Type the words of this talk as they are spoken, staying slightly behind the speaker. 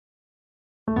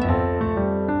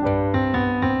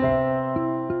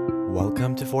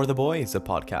to For the Boys, a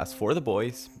podcast for the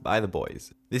boys, by the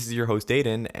boys. This is your host,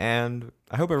 Aiden, and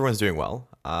I hope everyone's doing well.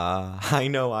 I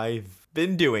know I've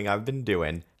been doing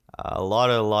a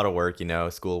lot of work,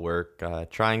 school work,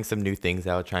 trying some new things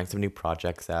out, trying some new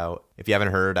projects out. If you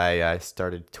haven't heard, I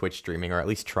started Twitch streaming, or at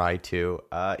least try to.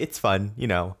 It's fun,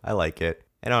 I like it.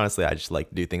 And honestly, I just like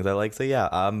to do things I like, so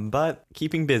yeah, but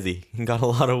keeping busy. Got a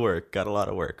lot of work,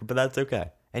 but that's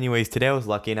okay. Anyways, today I was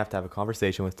lucky enough to have a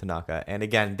conversation with Tanaka, and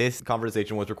again, this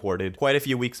conversation was recorded quite a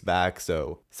few weeks back,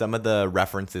 so some of the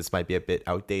references might be a bit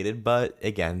outdated, but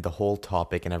again, the whole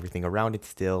topic and everything around it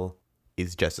still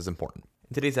is just as important.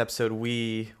 In today's episode,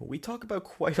 we talk about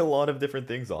quite a lot of different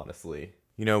things, honestly.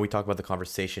 We talk about the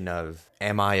conversation of,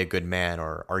 am I a good man,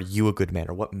 or are you a good man,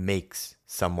 or what makes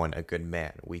someone a good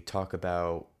man? We talk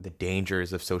about the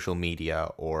dangers of social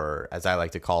media, or as I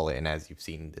like to call it, and as you've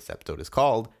seen this episode is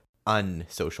called,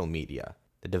 unsocial media,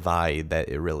 the divide that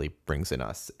it really brings in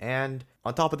us. And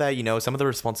on top of that, some of the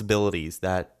responsibilities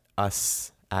that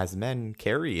us as men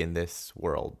carry in this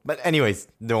world. But anyways,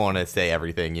 don't want to say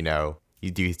everything,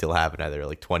 you do still have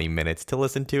another 20 minutes to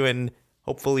listen to and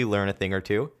hopefully learn a thing or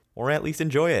two, or at least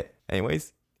enjoy it.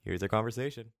 Anyways, here's our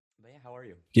conversation. But yeah, how are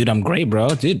you? Dude, I'm great, bro.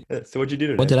 Dude, So what'd you do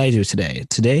today? what did I do today?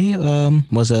 Today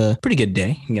was a pretty good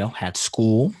day. Had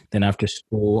school. Then after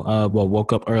school,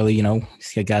 woke up early.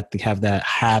 I got to have that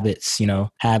habits,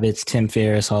 Tim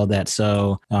Ferriss, all that.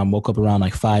 So woke up around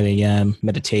like 5 a.m.,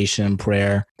 meditation,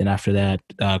 prayer. Then after that,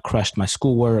 crushed my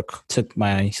schoolwork, took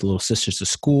my little sisters to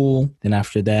school. Then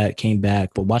after that, came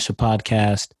back, but watched a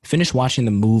podcast, finished watching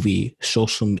the movie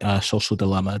Social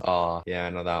Dilemma. Oh, yeah, I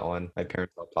know that one. My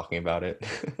parents love talking about it.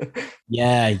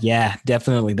 Yeah,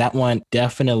 definitely. That one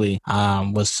definitely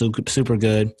was super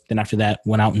good. Then after that,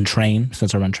 went out and trained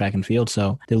since I run track and field.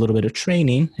 So did a little bit of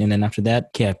training. And then after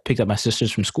that, picked up my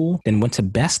sisters from school. Then went to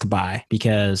Best Buy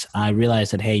because I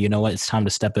realized that, hey, you know what? It's time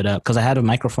to step it up. Because I had a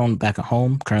microphone back at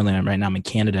home. Currently, right now I'm in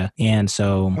Canada. And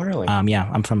so, Oh, really?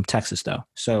 I'm from Texas though.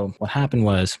 So what happened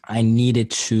was I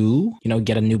needed to,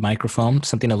 get a new microphone,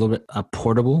 something a little bit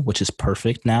portable, which is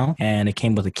perfect now. And it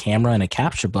came with a camera and a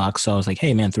capture box. So I was like,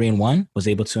 hey man, 3-in-1. Was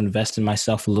able to invest in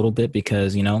myself a little bit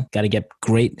because, got to get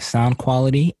great sound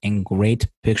quality and great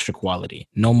picture quality.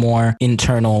 No more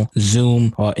internal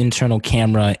Zoom or internal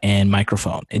camera and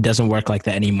microphone. It doesn't work like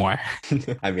that anymore.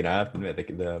 I mean, I have to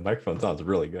admit, the microphone sounds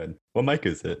really good. What mic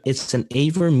is it? It's an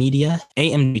AverMedia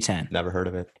AMD10. Never heard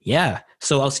of it. Yeah.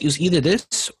 So it was either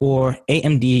this or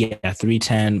AMD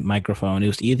 310 microphone. It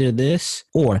was either this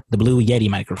or the Blue Yeti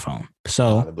microphone.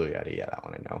 So the Blue Yeti, yeah, that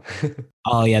one I know.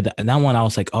 Oh yeah, that one I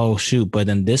was like, oh shoot, but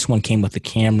then this one came with the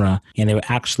camera, and they were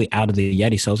actually out of the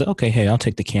Yeti. So I was like, okay, hey, I'll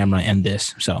take the camera and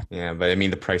this. So yeah, but I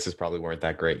mean, the prices probably weren't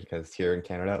that great because here in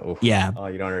Canada, yeah,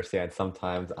 you don't understand.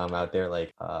 Sometimes I'm out there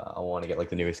I want to get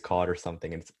the newest COD or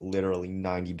something, and it's literally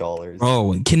 $90.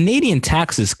 Oh, Canadian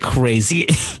tax is crazy.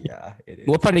 Yeah, it is.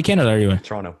 What part of Canada are you in?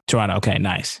 Toronto. Okay,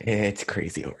 nice. It's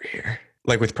crazy over here.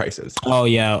 With prices. Oh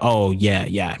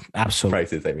yeah, absolutely.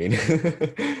 Prices, I mean.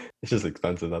 It's just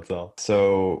expensive, that's all.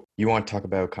 So you want to talk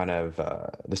about kind of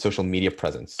the social media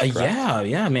presence, correct?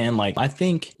 Yeah, man. I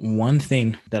think one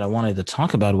thing that I wanted to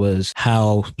talk about was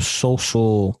how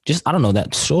that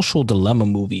Social Dilemma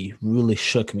movie really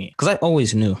shook me. Because I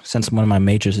always knew, since one of my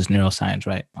majors is neuroscience,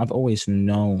 right? I've always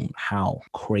known how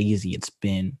crazy it's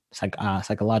been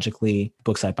psychologically,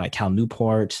 books like by Cal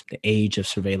Newport, The Age of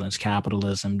Surveillance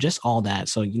Capitalism, just all that.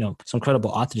 So, some incredible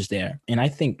authors there. And I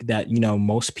think that,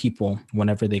 most people,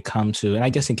 whenever they come to, and I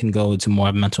guess it can go into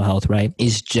more mental health, right,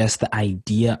 is just the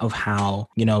idea of how,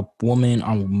 women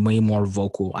are way more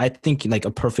vocal. I think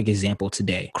a perfect example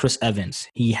today, Chris Evans,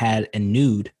 he had a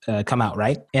nude come out,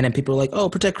 right? And then people are like, oh,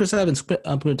 protect Chris Evans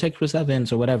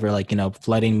or whatever,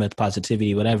 flooding with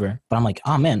positivity, whatever. But I'm like,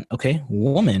 oh man, okay,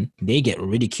 women, they get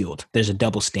ridiculed. There's a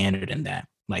double standard in that,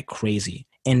 crazy.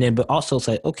 And then, but also it's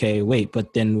like, okay, wait,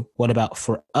 but then what about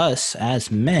for us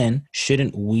as men?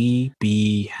 Shouldn't we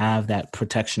have that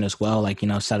protection as well?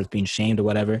 Instead of being shamed or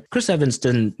whatever. Chris Evans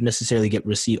didn't necessarily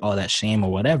receive all that shame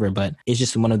or whatever, but it's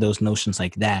just one of those notions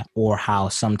like that. Or how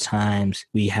sometimes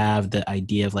we have the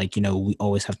idea of we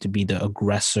always have to be the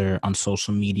aggressor on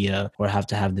social media or have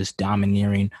to have this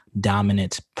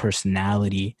dominant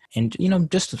personality and,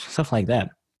 just stuff like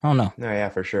that. I don't know. No, yeah,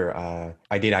 for sure.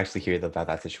 I did actually hear about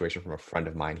that situation from a friend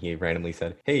of mine. He randomly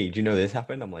said, hey, did you know this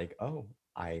happened? I'm like, oh,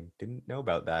 I didn't know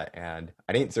about that. And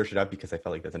I didn't search it up because I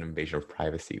felt like that's an invasion of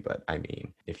privacy. But I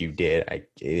mean, if you did, it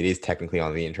is technically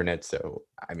on the internet. So,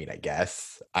 I mean, I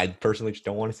guess I personally just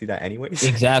don't want to see that anyways.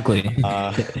 Exactly.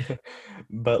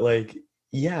 But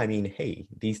Yeah, I mean, hey,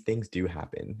 these things do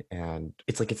happen, and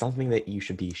it's like it's not something that you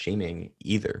should be shaming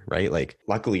either, right? Like,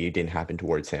 luckily, it didn't happen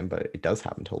towards him, but it does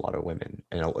happen to a lot of women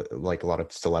and like a lot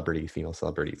of female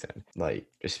celebrities, and like,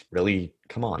 just really,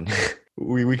 come on,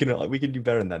 we can do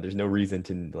better than that. There's no reason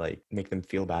to like make them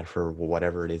feel bad for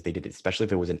whatever it is they did, especially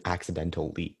if it was an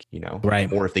accidental leak, you know,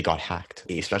 Right. or if they got hacked.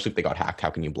 Especially if they got hacked,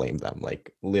 how can you blame them?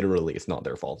 Like, literally, it's not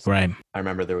their fault. Right. I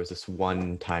remember there was this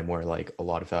one time where like a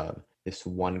lot of this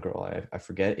one girl, I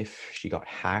forget if she got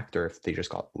hacked or if they just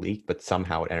got leaked, but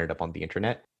somehow it ended up on the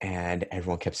internet, and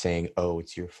everyone kept saying, oh,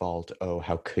 it's your fault. Oh,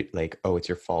 how could, like, oh, it's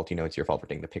your fault. You know, it's your fault for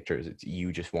taking the pictures. It's,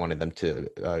 you just wanted them to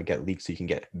get leaked so you can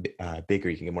get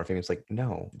bigger, you can get more famous. Like,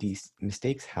 no, these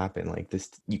mistakes happen. Like this,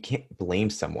 you can't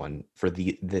blame someone for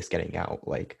this getting out.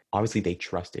 Like, obviously they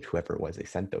trusted whoever it was they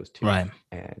sent those to. Right.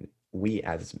 And we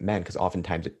as men, because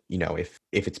oftentimes, you know, if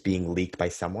it's being leaked by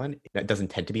someone, that doesn't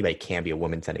tend to be, but it can be a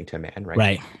woman sending to a man, right?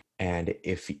 Right. And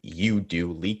if you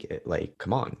do leak it, like,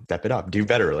 come on, step it up, do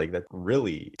better. Like, that's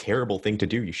really terrible thing to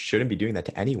do. You shouldn't be doing that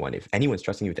to anyone. If anyone's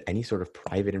trusting you with any sort of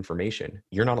private information,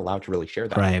 you're not allowed to really share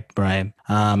that. Right. Right.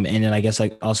 And then I guess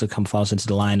like also falls into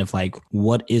the line of like,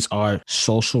 what is our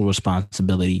social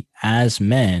responsibility as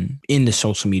men in the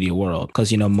social media world?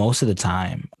 Because, you know, most of the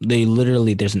time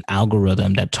there's an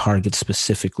algorithm that targets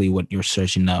specifically what you're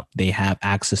searching up. They have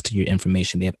access to your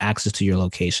information. They have access to your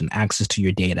location, access to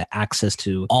your data, access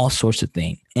to all sorts of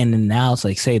things. And then now it's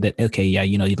like, say that, okay, yeah,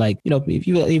 you know, you like, you know, if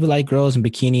you like girls in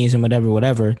bikinis and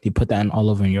whatever, you put that all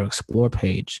over in your explore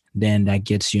page, then that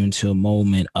gets you into a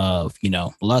moment of, you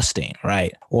know, lusting,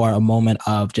 right? Or a moment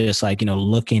of just like, you know,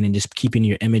 looking and just keeping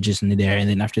your images in there. And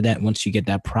then after that, once you get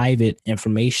that private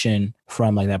information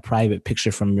from like that private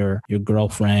picture from your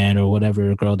girlfriend or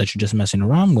whatever girl that you're just messing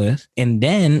around with, and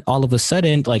then all of a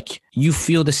sudden, like you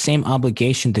feel the same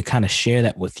obligation to kind of share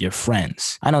that with your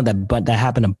friends. I know that, but that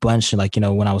happened a bunch, like, you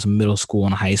know, when I was in middle school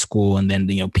and high school, and then,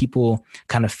 you know, people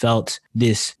kind of felt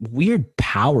this weird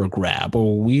power grab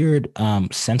or weird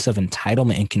sense of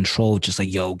entitlement and control, just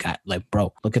like, yo, like,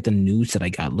 bro, look at the news that I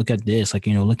got, look at this, like,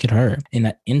 you know, look at her in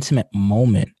that intimate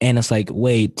moment. And it's like,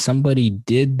 wait, somebody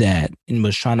did that and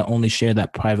was trying to only share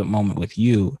that private moment with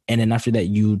you, and then after that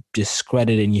you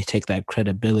discredit and you take that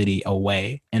credibility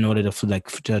away in order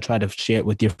to try to share it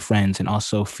with your friends and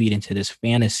also feed into this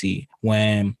fantasy.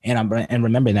 And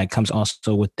remember that comes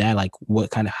also with that, like,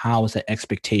 how is that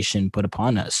expectation put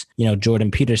upon us? You know,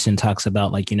 Jordan Peterson talks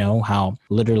about, like, you know, how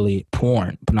literally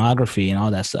pornography and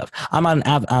all that stuff.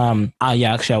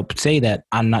 Actually I would say that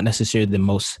I'm not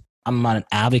an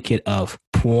advocate of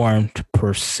porn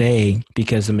per se,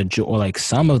 because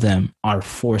some of them are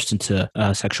forced into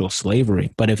sexual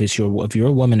slavery. But if you're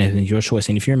a woman and it's your choice,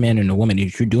 and if you're a man and a woman,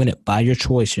 if you're doing it by your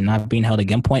choice, you're not being held at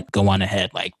gunpoint, go on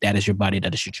ahead. Like, that is your body,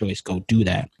 that is your choice. Go do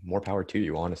that. More power to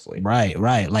you, honestly. Right.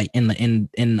 Like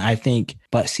I think,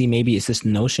 but see, maybe it's this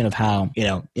notion of how, you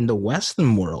know, in the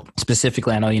Western world,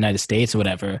 specifically, I know the United States or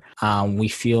whatever, we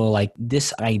feel like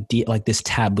this idea, like this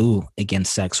taboo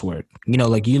against sex work. You know,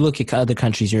 like you look at other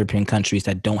countries, European countries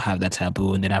that don't have that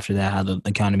taboo, and then after that, how the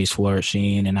economy is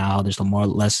flourishing and how there's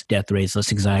less death rates,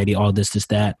 less anxiety, all this,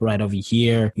 that. Right over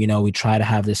here, you know, we try to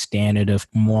have this standard of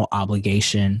moral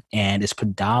obligation, and it's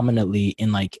predominantly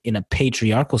in a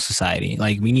patriarchal society.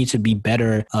 Like, we need to be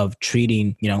better of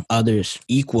treating, you know, others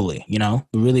equally. You know,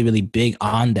 we're really, really big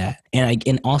on that.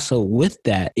 And also with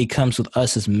that, it comes with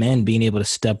us as men being able to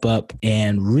step up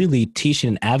and really teaching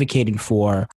and advocating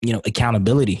for, you know,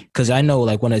 accountability. Because I know,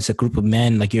 like, when it's a group of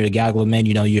men, like you're a gaggle of men,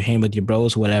 you know, you're hanging with your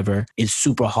bros or whatever, it's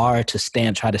super hard to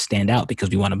try to stand out because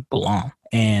we want to belong.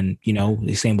 And, you know,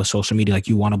 the same with social media, like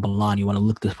you want to belong, you want to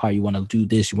look this part, you want to do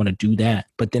this, you want to do that.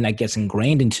 But then that gets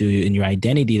ingrained in your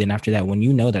identity. Then after that, when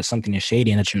you know that something is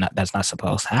shady and that's not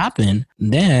supposed to happen,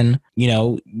 then, you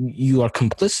know, you are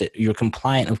complicit. You're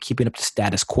compliant of keeping up the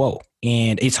status quo.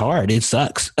 And it's hard. It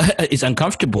sucks. It's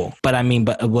uncomfortable. But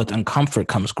with uncomfort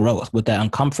comes growth. With that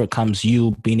uncomfort comes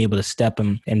you being able to step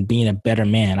in and being a better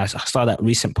man. I saw that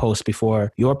recent post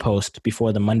before your post,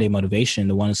 before the Monday motivation.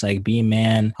 The one that's like, be a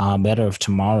man, better of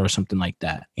tomorrow or something like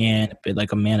that. And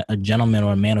like a gentleman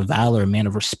or a man of valor, a man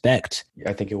of respect.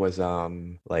 I think it was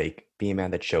like, be a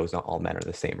man that shows not all men are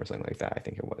the same or something like that. I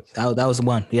think it was. That was the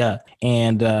one. Yeah.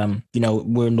 And, you know,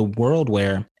 we're in the world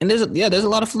where, and there's a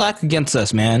lot of flack against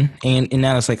us, man. And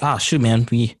now it's like, oh, shoot, man,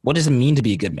 what does it mean to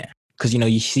be a good man? Because, you know,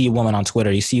 you see a woman on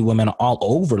Twitter, you see women all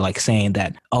over, like, saying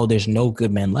that, oh, there's no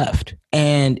good men left.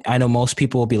 And I know most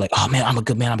people will be like, oh, man, I'm a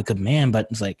good man. But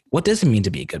it's like, what does it mean to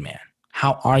be a good man?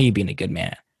 How are you being a good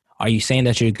man? Are you saying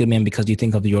that you're a good man because you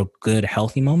think of your good,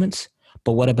 healthy moments?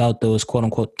 But what about those quote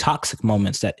unquote toxic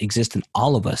moments that exist in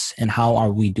all of us? And how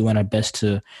are we doing our best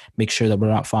to make sure that we're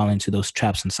not falling into those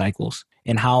traps and cycles?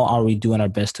 And how are we doing our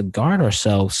best to guard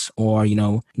ourselves or,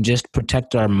 just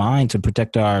protect our mind, to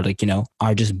protect our,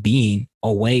 our just being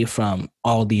away from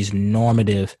all these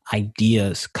normative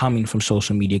ideas coming from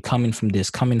social media, coming from this,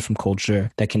 coming from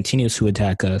culture that continues to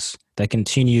attack us, that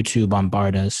continue to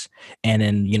bombard us. And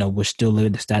then, we're still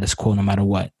living the status quo no matter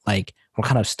what. Like, we're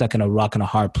kind of stuck in a rock and a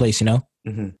hard place, Yeah,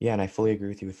 and I fully agree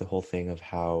with you with the whole thing of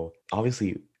how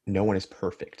obviously no one is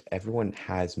perfect. Everyone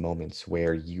has moments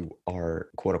where you are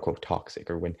quote unquote toxic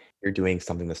or when you're doing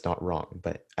something that's not wrong.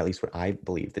 But at least what I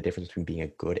believe, the difference between being a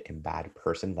good and bad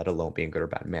person, let alone being good or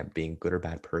bad man, being good or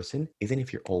bad person, isn't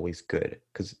if you're always good.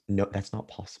 Because no, that's not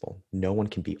possible. No one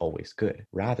can be always good.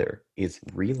 Rather is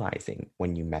realizing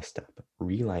when you messed up,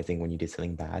 realizing when you did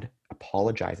something bad,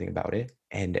 apologizing about it,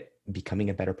 and becoming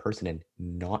a better person and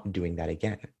not doing that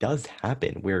again. It does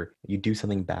happen where you do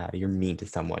something bad, you're mean to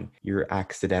someone, you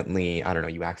accidentally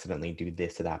do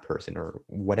this to that person or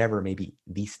whatever. Maybe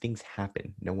these things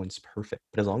happen. No one's perfect.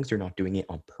 But as long as you're not doing it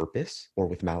on purpose or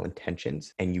with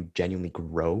malintentions and you genuinely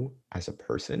grow as a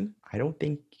person, I don't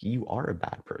think you are a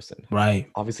bad person. Right.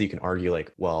 Obviously, you can argue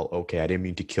like, well, okay, I didn't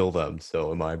mean to kill them,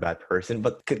 so am I a bad person?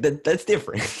 But that's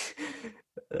different.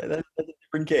 That's a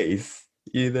different case.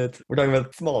 We're talking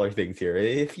about smaller things here.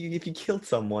 If you killed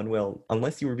someone, well,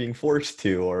 unless you were being forced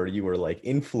to or you were like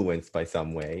influenced by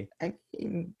some way, I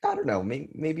don't know.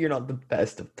 Maybe you're not the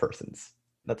best of persons.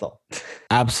 That's all.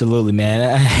 Absolutely, man.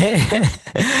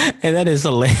 And that is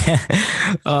hilarious.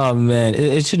 Oh man,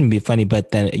 it shouldn't be funny, but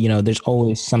then there's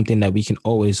always something that we can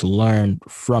always learn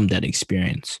from that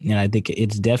experience. And I think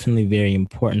it's definitely very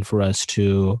important for us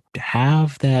to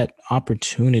have that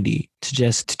opportunity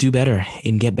to do better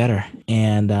and get better.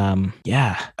 And and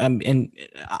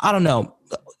I don't know.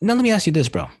 Now let me ask you this,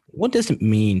 bro. What does it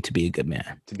mean to be a good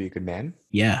man? To be a good man?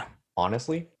 Yeah.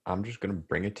 Honestly, I'm just going to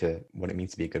bring it to what it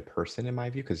means to be a good person in my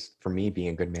view, because for me, being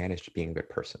a good man is just being a good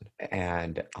person.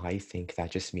 And I think that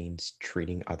just means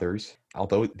treating others.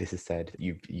 Although this is said,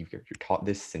 you're taught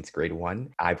this since grade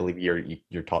 1. I believe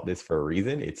you're taught this for a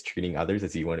reason. It's treating others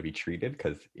as you want to be treated,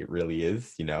 because it really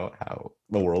is, how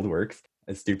the world works.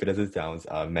 As stupid as it sounds,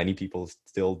 many people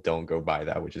still don't go by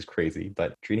that, which is crazy.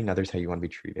 But treating others how you want to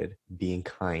be treated, being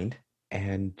kind,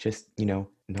 and just,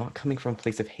 not coming from a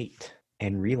place of hate.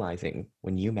 And realizing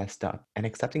when you messed up and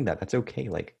accepting that that's okay.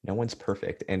 Like, no one's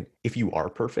perfect. And if you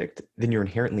are perfect, then you're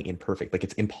inherently imperfect. Like,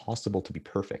 it's impossible to be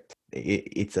perfect.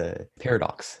 It's a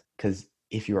paradox, because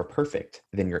if you are perfect,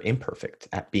 then you're imperfect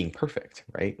at being perfect,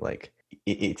 right? Like,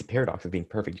 it's a paradox of being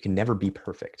perfect. You can never be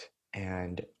perfect.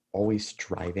 And always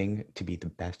striving to be the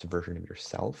best version of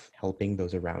yourself, helping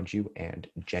those around you, and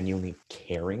genuinely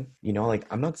caring. Like,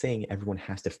 I'm not saying everyone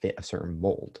has to fit a certain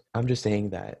mold. I'm just saying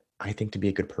that I think to be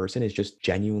a good person is just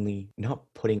genuinely not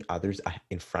putting others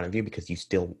in front of you, because you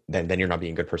still, then you're not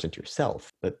being a good person to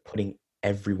yourself, but putting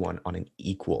everyone on an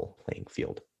equal playing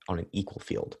field, on an equal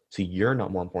field. So you're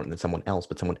not more important than someone else,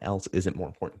 but someone else isn't more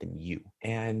important than you.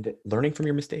 And learning from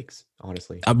your mistakes,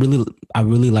 honestly. I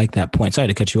really like that point. Sorry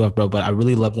to cut you off, bro, but I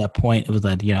really love that point. It was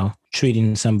that,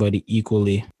 treating somebody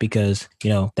equally, because,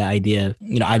 the idea,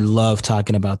 I love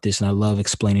talking about this and I love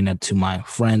explaining that to my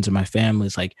friends and my family.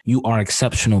 It's like, you are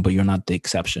exceptional, but you're not the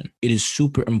exception. It is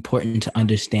super important to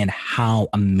understand how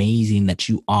amazing that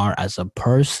you are as a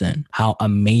person, how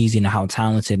amazing, how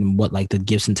talented, and what like the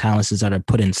gifts and talents is that are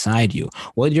put inside you.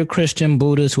 Whether you're Christian,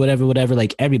 Buddhist, whatever,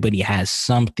 like everybody has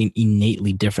something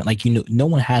innately different. Like, no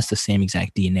one has the same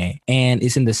exact DNA. And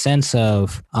it's in the sense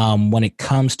of when it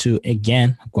comes to,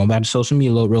 again, going back to social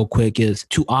media real quick, is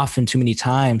too many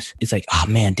times it's like, oh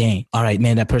man, dang, all right,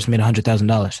 man, that person made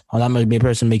 $100,000. Oh, that might be a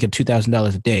person making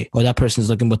 $2,000 a day. Oh, that person's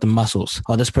looking with the muscles.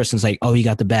 Oh, this person's like, oh, he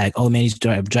got the bag. Oh man, he's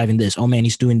driving this. Oh man,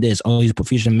 he's doing this. Oh, he's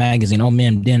featured in a magazine. Oh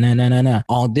man, nah.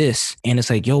 All this. And it's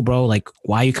like, yo, bro, like,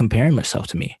 why are you comparing yourself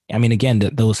to me? I mean,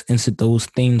 again, those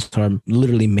things are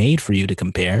literally made for you to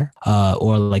compare,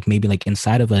 or like maybe like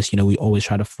inside of us, we always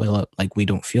try to fill up like we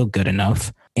don't feel good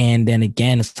enough. And then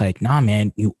again, it's like, nah,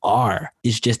 man, you are.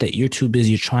 It's just that you're too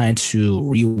busy trying to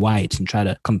rewrite and try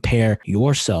to compare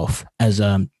yourself as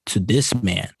to this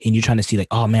man. And you're trying to see like,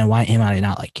 oh man, why am I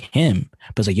not like him?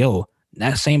 But it's like, yo,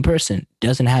 that same person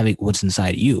doesn't have what's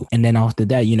inside you. And then after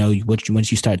that,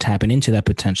 once you start tapping into that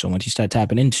potential, once you start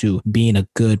tapping into being a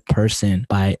good person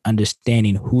by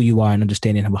understanding who you are and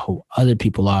understanding how other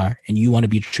people are, and you want to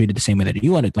be treated the same way that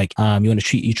you want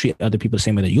to, treat other people the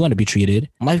same way that you want to be treated,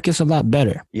 life gets a lot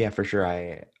better. Yeah, for sure.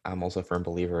 I'm also a firm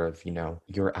believer of,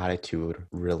 your attitude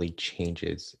really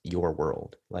changes your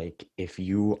world. Like if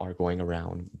you are going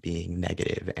around being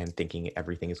negative and thinking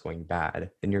everything is going bad,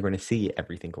 then you're going to see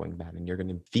everything going bad and you're going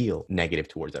to feel negative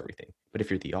towards everything. But if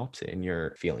you're the opposite and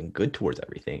you're feeling good towards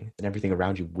everything, then everything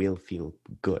around you will feel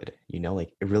good.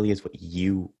 Like it really is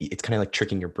it's kind of like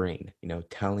tricking your brain,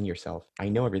 telling yourself, I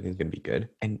know everything's going to be good.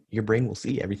 And your brain will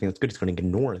see everything that's good. It's going to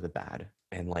ignore the bad.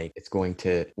 And like, it's going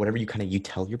to, whatever you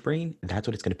tell your brain, that's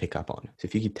what it's going to pick up on. So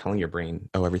if you keep telling your brain,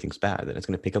 oh, everything's bad, then it's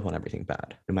going to pick up on everything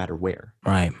bad, no matter where.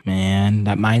 Right, man.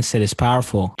 That mindset is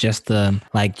powerful. Just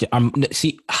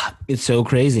see, it's so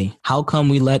crazy. How come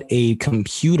we let a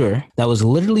computer that was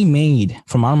literally made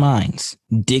from our minds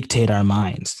dictate our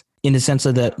minds? In the sense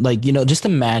of that, just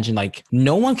imagine,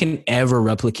 no one can ever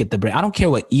replicate the brain. I don't care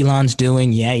what Elon's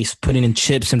doing. Yeah, he's putting in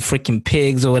chips and freaking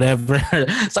pigs or whatever.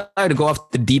 Sorry to go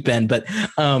off the deep end, but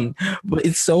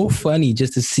it's so funny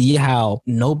just to see how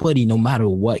nobody, no matter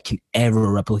what, can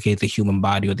ever replicate the human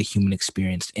body or the human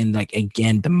experience. And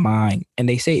again, the mind. And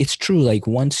they say it's true.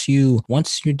 Once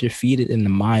you're defeated in the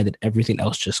mind, that everything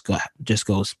else just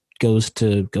goes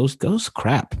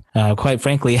crap. Quite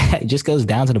frankly, it just goes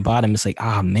down to the bottom. It's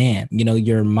man,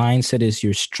 your mindset is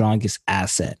your strongest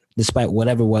asset, despite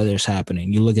whatever weather's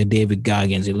happening. You look at David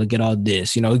Goggins, you look at all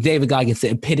this, David Goggins, the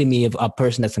epitome of a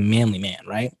person that's a manly man,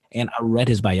 right? And I read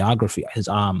his biography, his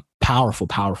powerful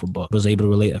book. I was able to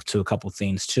relate to a couple of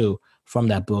things too from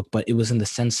that book, but it was in the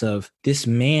sense of this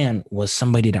man was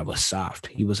somebody that was soft.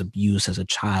 He was abused as a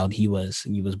child. He was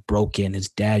broken. His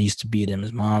dad used to beat him,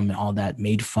 his mom and all that,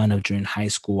 made fun of during high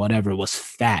school, whatever, was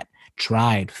fat,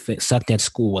 sucked at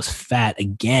school, was fat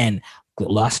again,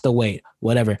 lost the weight,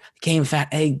 whatever, became fat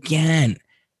again.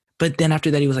 But then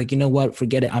after that, he was like, you know what,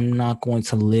 forget it. I'm not going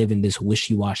to live in this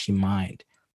wishy-washy mind.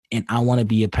 And I want to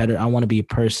be a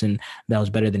person that was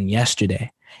better than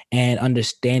yesterday. And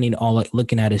understanding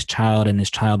looking at his child and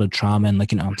his childhood trauma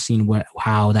and seeing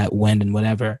how that went and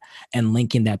whatever, and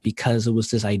linking that because it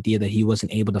was this idea that he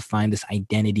wasn't able to find this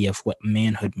identity of what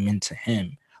manhood meant to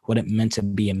him, what it meant to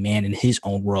be a man in his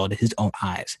own world, in his own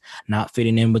eyes, not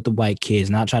fitting in with the white kids,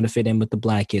 not trying to fit in with the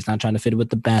black kids, not trying to fit in with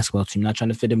the basketball team, not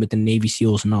trying to fit in with the Navy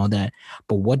SEALs and all that.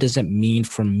 But what does it mean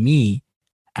for me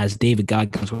as David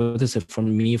Goggins? What does it for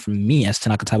me as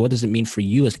Tanaka Tai? What does it mean for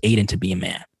you as Aiden to be a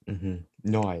man? Mm-hmm.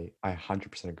 No, I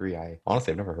 100% agree.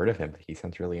 Honestly, I've never heard of him, but he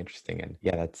sounds really interesting. And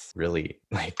yeah, that's really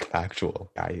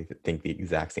factual. I think the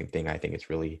exact same thing. I think it's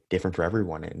really different for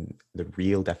everyone. And the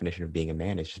real definition of being a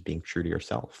man is just being true to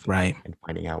yourself. Right. And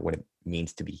finding out what it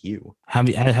means to be you. Have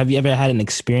you ever had an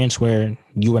experience where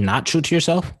you were not true to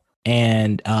yourself?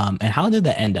 And how did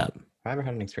that end up? I ever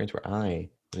had an experience where I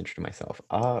wasn't true to myself.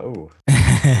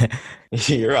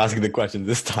 You're asking the questions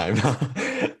this time. No.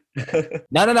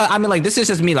 I mean, this is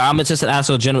just me. I'm just an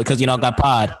asshole general because I got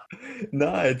pod.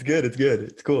 No, it's good.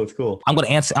 It's cool. I'm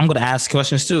gonna ask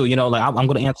questions too. I'm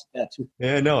gonna answer that too.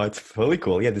 Yeah, no, it's fully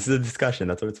cool. Yeah, this is a discussion.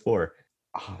 That's what it's for.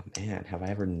 Oh man, have I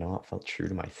ever not felt true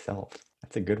to myself?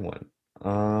 That's a good one.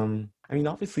 I mean,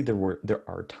 obviously there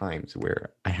are times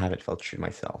where I haven't felt true to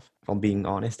myself. If I'm being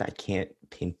honest, I can't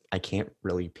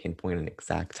really pinpoint an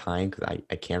exact time because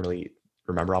I can't really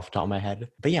remember off the top of my head.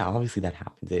 But yeah, obviously that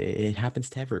happens. It happens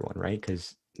to everyone, right?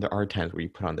 Because there are times where you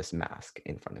put on this mask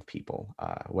in front of people,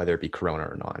 whether it be Corona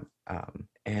or not.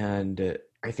 And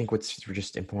I think what's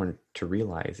just important to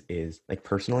realize is,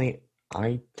 personally,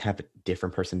 I have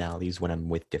different personalities when I'm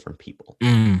with different people,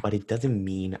 but it doesn't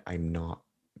mean I'm not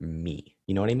me.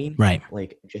 You know what I mean? Right.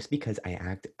 Just because I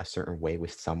act a certain way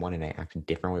with someone and I act a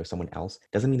different way with someone else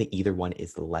doesn't mean that either one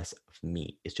is less of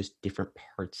me. It's just different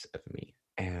parts of me.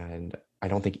 And I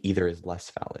don't think either is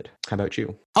less valid. How about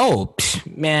you? Oh,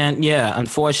 man. Yeah.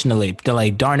 Unfortunately,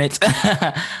 they're darn it.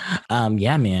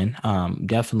 Yeah, man.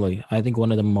 Definitely. I think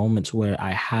one of the moments where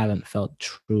I haven't felt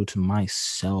true to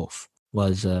myself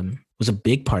was a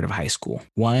big part of high school.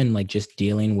 One, just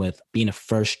dealing with being a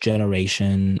first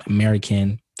generation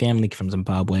American family from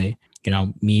Zimbabwe,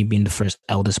 me being the first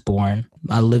eldest born.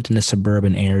 I lived in a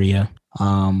suburban area,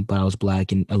 but I was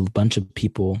Black, and a bunch of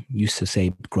people used to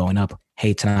say growing up,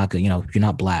 hey, Tanaka, you're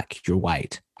not Black, you're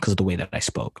white, because of the way that I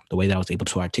spoke, the way that I was able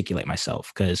to articulate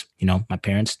myself. Because, my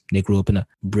parents, they grew up in a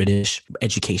British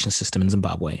education system in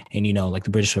Zimbabwe. And, the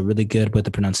British are really good with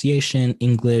the pronunciation,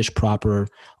 English, proper,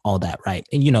 all that, right?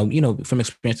 And, from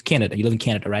experience, Canada, you live in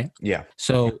Canada, right? Yeah.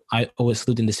 So I always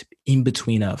lived in this in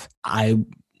between of,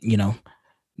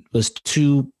 was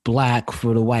too black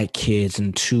for the white kids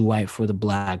and too white for the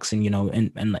blacks, and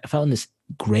and I felt in this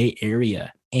gray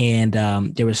area. And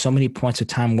there were so many points of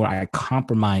time where I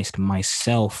compromised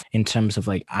myself in terms of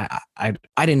like I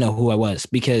didn't know who I was,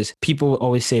 because people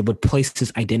always say would place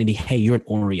this identity, hey, you're an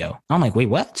Oreo. I'm like, wait,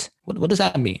 what? What does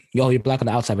that mean? You're black on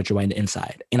the outside, but you're white on the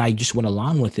inside. And I just went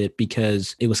along with it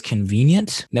because it was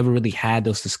convenient. Never really had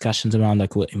those discussions around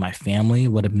like what in my family,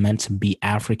 what it meant to be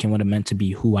African, what it meant to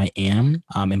be who I am,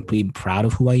 and be proud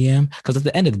of who I am. Because at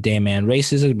the end of the day, man,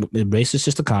 race is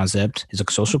just a concept. It's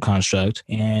a social construct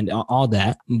and all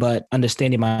that. But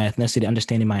understanding my ethnicity,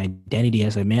 understanding my identity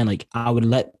as a man, like I would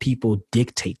let people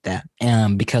dictate that.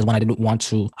 Because when I didn't want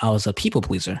to, I was a people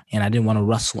pleaser, and I didn't want to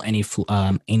rustle any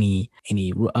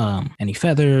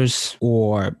feathers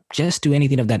or just do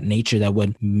anything of that nature that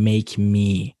would make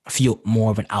me feel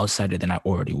more of an outsider than I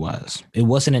already was. It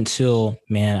wasn't until,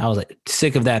 man, I was like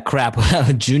sick of that crap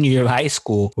junior year of high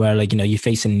school where like, you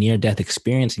face a near death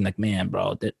experience and like, man,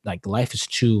 bro, that like life is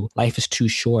too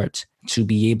short to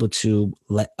be able to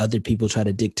let other people try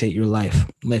to dictate your life.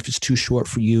 Life is too short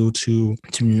for you to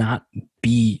not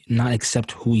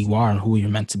accept who you are and who you're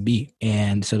meant to be.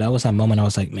 And so that was that moment I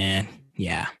was like, man,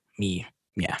 me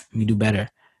do better.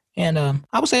 And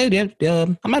I would say,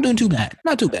 I'm not doing too bad.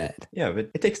 Not too bad. Yeah, but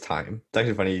it takes time. It's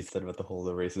actually funny you said about the whole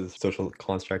the racist social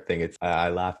construct thing. I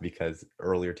laugh because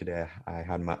earlier today I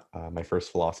had my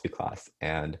first philosophy class,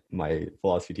 and my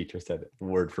philosophy teacher said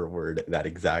word for word that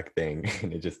exact thing,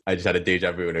 and I just had a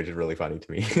deja vu, and it was just really funny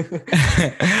to me.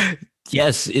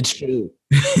 Yes, it's true.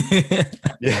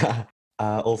 Yeah.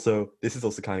 Also, this is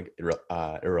also kind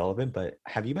of irrelevant, but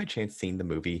have you by chance seen the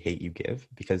movie Hate U Give?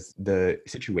 Because the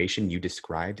situation you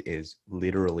described is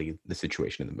literally the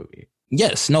situation in the movie.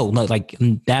 Yes, no, like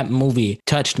that movie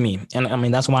touched me. And I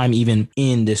mean, that's why I'm even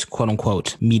in this quote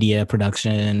unquote media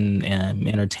production and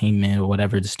entertainment or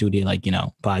whatever the studio, like,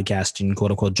 podcasting,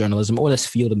 quote unquote journalism, or this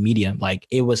field of media. Like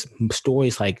it was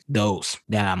stories like those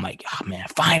that I'm like, oh man,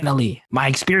 finally my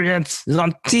experience is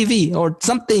on TV or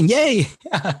something. Yay.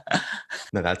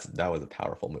 No, that was a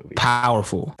powerful movie.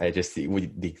 Powerful. I just see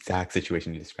the exact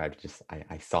situation you described.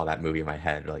 I saw that movie in my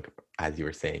head, like as you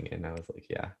were saying it, and I was like,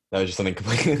 yeah, that was just something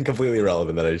completely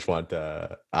irrelevant that I just want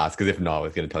to ask. Because if not, I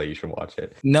was going to tell you should watch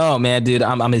it. No, man, dude,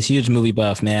 I'm a huge movie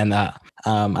buff, man.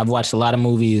 I've watched a lot of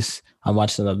movies. I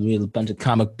watched a bunch of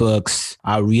comic books.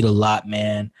 I read a lot,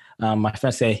 man. My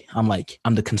friends say I'm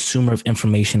the consumer of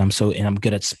information. I'm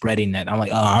good at spreading that. I'm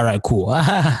like, oh, all right, cool.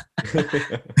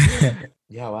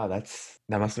 Yeah, wow, that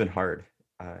must have been hard,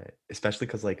 especially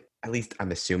because like at least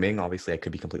I'm assuming, obviously I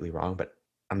could be completely wrong, but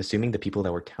I'm assuming the people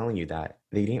that were telling you that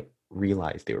they didn't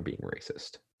realize they were being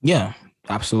racist. Yeah,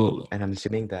 absolutely. And I'm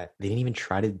assuming that they didn't even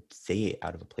try to say it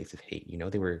out of a place of hate.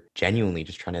 They were genuinely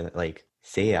just trying to like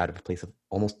say it out of a place of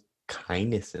almost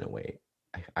kindness in a way.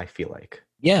 I feel like.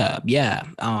 Yeah.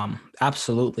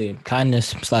 Absolutely.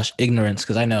 Kindness / ignorance.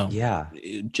 Cause I know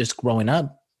just growing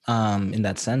up, in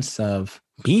that sense of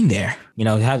being there,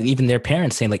 have even their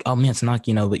parents saying like, oh man, it's not,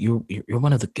 but you're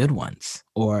one of the good ones,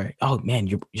 or, oh man,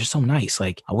 you're so nice.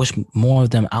 Like, I wish more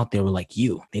of them out there were like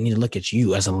you. They need to look at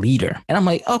you as a leader. And I'm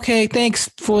like, okay, thanks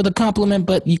for the compliment,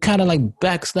 but you kind of like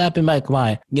backslapping like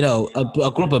my,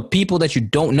 a group of people that you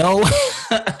don't know.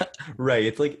 Right.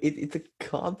 It's like it's a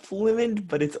compliment,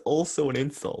 but it's also an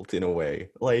insult in a way.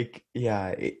 Like,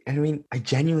 yeah. I mean, I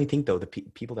genuinely think though the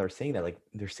people that are saying that, like,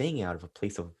 they're saying it out of a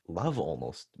place of love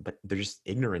almost, but they're just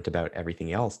ignorant about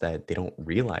everything else that they don't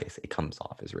realize it comes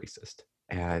off as racist.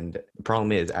 And the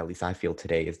problem is, at least I feel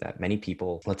today, is that many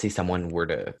people, let's say someone were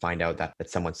to find out that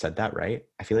someone said that, right?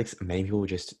 I feel like many people would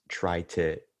just try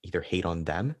to either hate on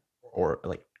them or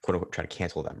like quote unquote try to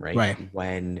cancel them, right? Right.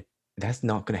 When that's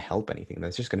not going to help anything.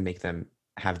 That's just going to make them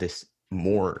have this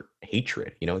more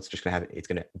hatred. It's just going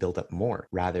to build up more,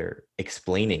 rather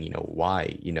explaining,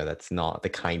 why, that's not the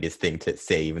kindest thing to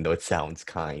say, even though it sounds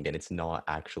kind and it's not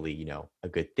actually, a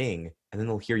good thing. And then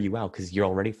they'll hear you out because you're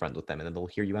already friends with them. And then they'll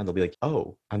hear you out and they'll be like,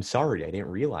 oh, I'm sorry, I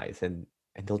didn't realize. And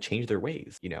they'll change their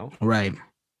ways, Right.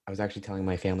 I was actually telling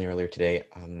my family earlier today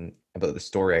about the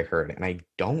story I heard, and I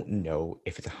don't know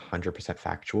if it's 100%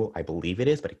 factual. I believe it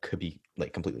is, but it could be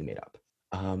like completely made up.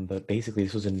 But basically,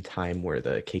 this was in a time where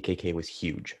the KKK was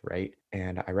huge, right?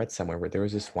 And I read somewhere where there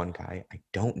was this one guy, I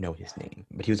don't know his name,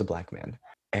 but he was a black man.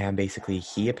 And basically,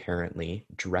 he apparently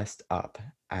dressed up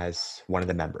as one of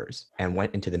the members and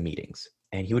went into the meetings.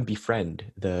 And he would befriend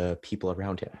the people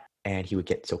around him. And he would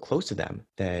get so close to them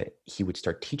that he would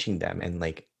start teaching them and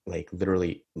like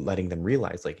literally letting them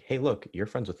realize like, hey, look, you're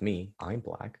friends with me. I'm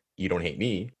black. You don't hate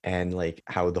me. And like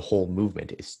how the whole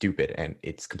movement is stupid and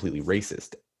it's completely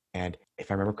racist. And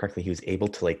if I remember correctly, he was able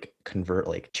to like convert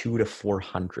like 200 to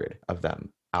 400 of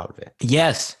them out of it.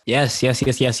 Yes. I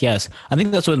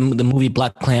think that's what the movie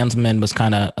Black Klansman was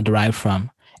kind of derived from.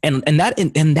 And that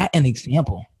an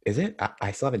example. Is it?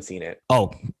 I still haven't seen it.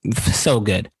 Oh, so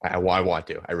good. I want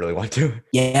to. I really want to.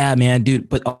 Yeah, man, dude.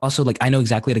 But also, like, I know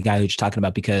exactly the guy who you're talking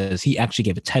about because he actually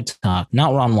gave a TED talk,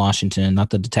 not Ron Washington,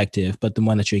 not the detective, but the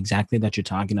one that you're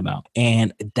talking about.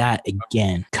 And that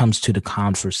again comes to the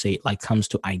conversation, like comes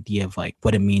to idea of like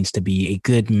what it means to be a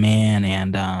good man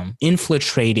and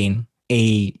infiltrating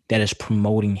that is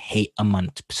promoting hate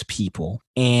amongst people.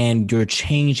 And you're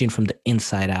changing from the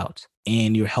inside out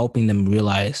and you're helping them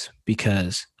realize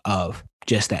because of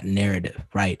just that narrative,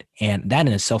 right? And that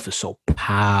in itself is so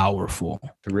powerful.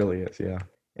 It really is, yeah.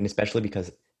 And especially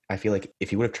because I feel like if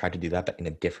he would have tried to do that, but in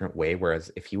a different way,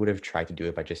 whereas if he would have tried to do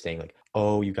it by just saying like,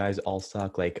 oh, you guys all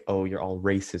suck, like, oh, you're all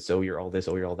racist, oh, you're all this,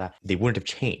 oh, you're all that, they wouldn't have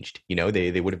changed, you know?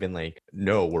 They would have been like,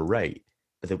 no, we're right.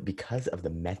 But because of the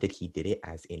method he did it,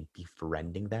 as in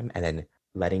befriending them and then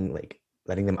letting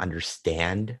them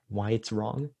understand why it's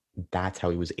wrong, that's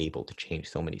how he was able to change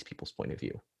so many people's point of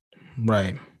view.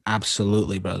 Right.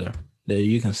 Absolutely, brother.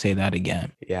 You can say that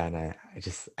again. Yeah, and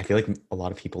I feel like a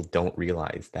lot of people don't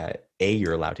realize that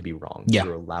you're allowed to be wrong. Yeah.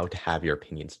 You're allowed to have your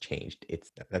opinions changed.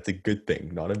 That's a good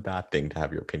thing, not a bad thing to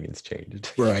have your opinions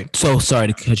changed. Right. So sorry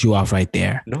to cut you off right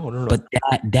there. No. But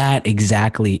that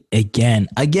exactly again,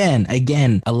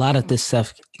 a lot of this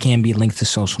stuff can be linked to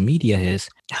social media is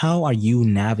how are you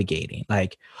navigating?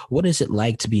 Like, what is it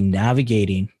like to be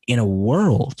navigating in a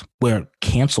world where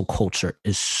cancel culture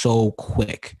is so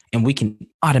quick and we can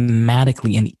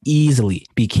automatically and easily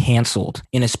be canceled?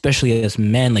 And especially as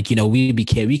men, like, you know, we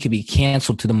could be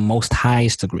canceled to the most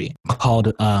highest degree, called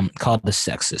the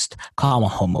sexist, called a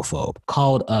homophobe,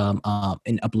 called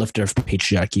an uplifter of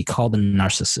patriarchy, called a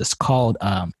narcissist, called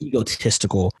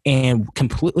egotistical, and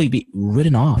completely be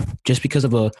written off just because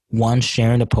of one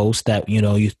sharing a post that, you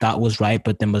know, you thought was right,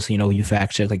 but then was, you know, you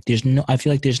fact check. Like I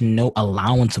feel like there's no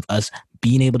allowance of us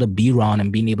being able to be wrong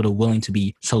and being able to willing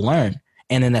to learn.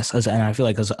 And then and I feel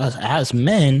like as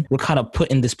men, we're kind of put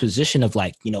in this position of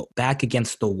like, you know, back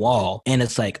against the wall. And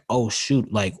it's like, oh, shoot,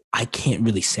 like I can't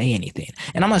really say anything.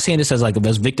 And I'm not saying this as like a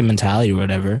victim mentality or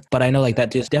whatever, but I know like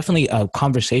that there's definitely a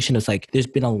conversation. It's like there's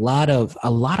been a lot of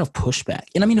pushback.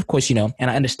 And I mean, of course, you know, and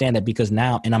I understand that because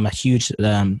now, and I'm a huge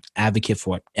advocate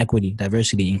for equity,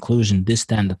 diversity, inclusion, this,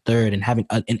 that, and the third, and having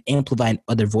and amplifying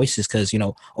other voices. Because, you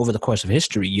know, over the course of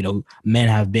history, you know, men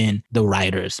have been the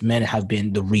writers, men have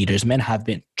been the readers, men have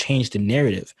been changed the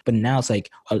narrative. But now it's like,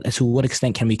 to what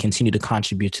extent can we continue to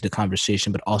contribute to the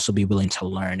conversation, but also be willing to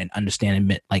learn and understand and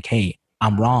admit like, hey,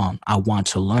 I'm wrong. I want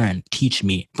to learn. Teach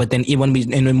me. But then when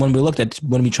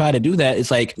we try to do that,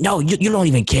 it's like, no, you don't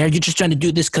even care. You're just trying to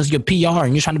do this because you're PR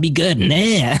and you're trying to be good.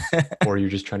 Nah. Or you're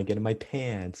just trying to get in my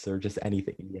pants or just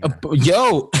anything. Yeah.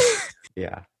 Yo.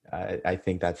 Yeah. I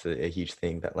think that's a huge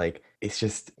thing that like, it's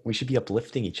just, we should be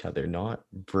uplifting each other, not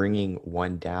bringing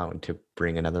one down to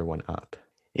bring another one up.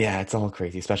 Yeah, it's all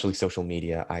crazy, especially social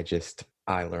media.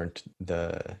 I learned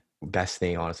the best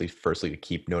thing, honestly, firstly, to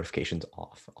keep notifications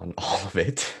off on all of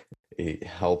it. It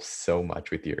helps so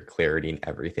much with your clarity and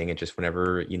everything. And just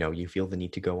whenever, you know, you feel the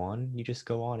need to go on, you just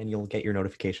go on and you'll get your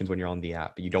notifications when you're on the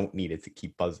app. You don't need it to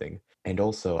keep buzzing. And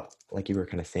also, like you were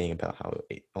kind of saying about how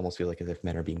it almost feels like as if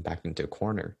men are being backed into a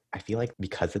corner. I feel like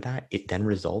because of that, it then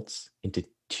results into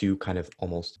two kind of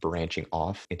almost branching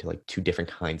off into like two different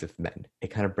kinds of men. It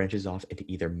kind of branches off into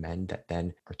either men that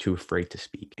then are too afraid to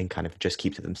speak and kind of just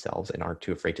keep to themselves and aren't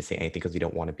too afraid to say anything because they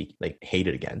don't want to be like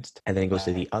hated against. And then it goes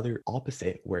to the other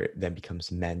opposite where it then becomes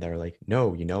men that are like,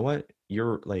 no, you know what?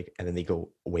 You're like, and then they go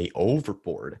way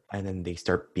overboard and then they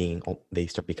start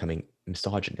becoming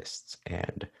misogynists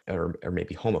and or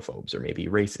maybe homophobes or maybe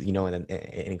racist, you know, and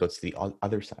it goes to the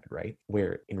other side, right?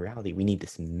 Where in reality we need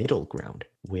this middle ground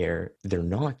where they're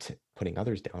not putting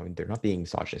others down, they're not being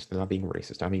misogynist, they're not being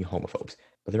racist, not being homophobes,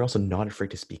 but they're also not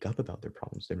afraid to speak up about their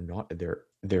problems.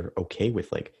 They're okay with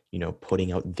like, you know,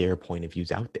 putting out their point of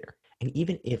views out there. And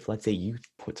even if, let's say, you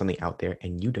put something out there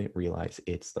and you didn't realize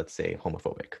it's, let's say,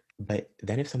 homophobic, but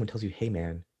then if someone tells you, hey,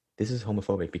 man, this is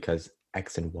homophobic because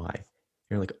X and Y,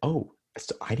 you're like, oh,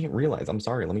 so I didn't realize. I'm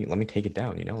sorry. Let me take it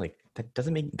down. You know, like that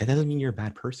doesn't mean you're a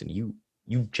bad person. You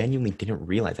genuinely didn't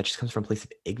realize. That just comes from a place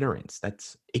of ignorance.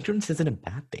 Ignorance isn't a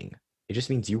bad thing. It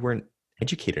just means you weren't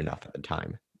educated enough at the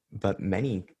time. But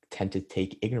many tend to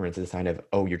take ignorance as a sign of,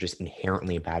 oh, you're just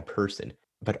inherently a bad person.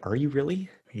 But are you really?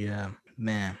 Yeah.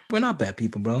 Man, we're not bad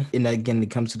people, bro. And again, it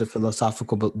comes to the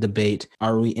philosophical debate.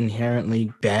 Are we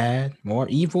inherently bad or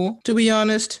evil? To be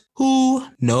honest, who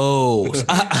knows?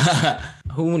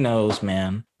 Who knows,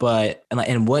 man?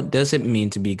 And what does it mean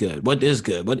to be good? What is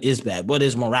good? What is bad? What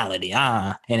is morality?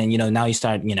 And then, now you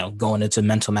start, going into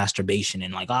mental masturbation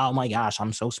and like, oh my gosh,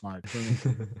 I'm so smart.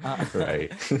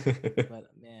 Right.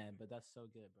 But that's so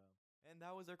good, bro. And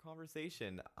that was our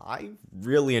conversation. I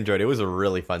really enjoyed it. It was a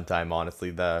really fun time,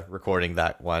 honestly, the recording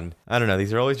that one. I don't know,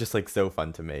 these are always just like so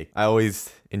fun to make. I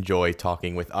always enjoy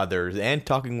talking with others and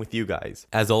talking with you guys.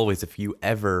 As always, if you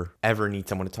ever need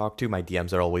someone to talk to, my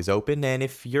DMs are always open. And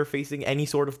if you're facing any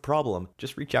sort of problem,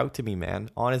 just reach out to me, man.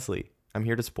 Honestly, I'm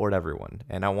here to support everyone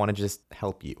and I want to just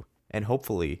help you. And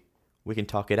hopefully we can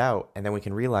talk it out, and then we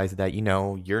can realize that,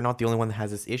 you're not the only one that has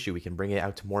this issue. We can bring it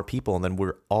out to more people, and then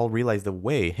we're all realize the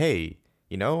way, hey,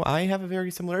 I have a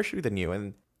very similar issue than you,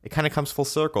 and it kind of comes full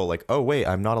circle, like, oh wait,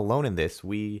 I'm not alone in this.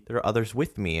 There are others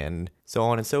with me, and so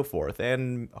on and so forth.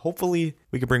 And hopefully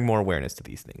we can bring more awareness to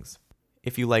these things.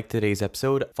 If you liked today's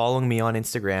episode, following me on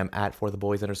Instagram at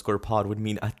 @fortheboys_pod would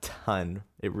mean a ton.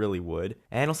 It really would.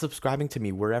 And subscribing to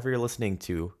me wherever you're listening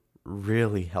to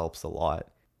really helps a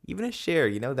lot. Even a share,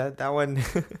 that one,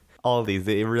 all of these,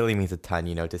 it really means a ton,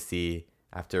 to see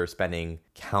after spending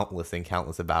countless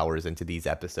of hours into these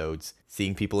episodes,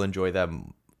 seeing people enjoy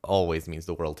them always means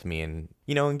the world to me, and,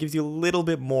 and gives you a little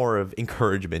bit more of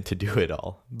encouragement to do it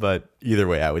all. But either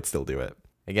way, I would still do it.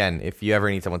 Again, if you ever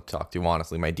need someone to talk to,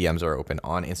 honestly, my DMs are open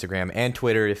on Instagram and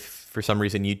Twitter. If for some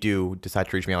reason you do decide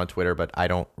to reach me on Twitter, but I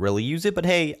don't really use it, but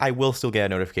hey, I will still get a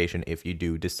notification if you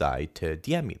do decide to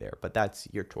DM me there. But that's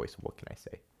your choice. What can I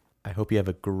say? I hope you have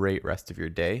a great rest of your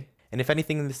day. And if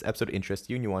anything in this episode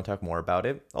interests you and you want to talk more about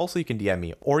it, also you can DM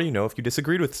me. Or, if you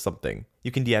disagreed with something,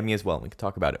 you can DM me as well, and we can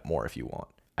talk about it more if you want.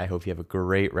 I hope you have a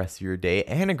great rest of your day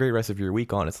and a great rest of your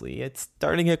week, honestly. It's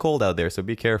starting to get cold out there, so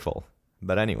be careful.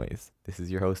 But anyways, this is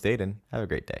your host, Aiden. Have a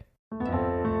great day.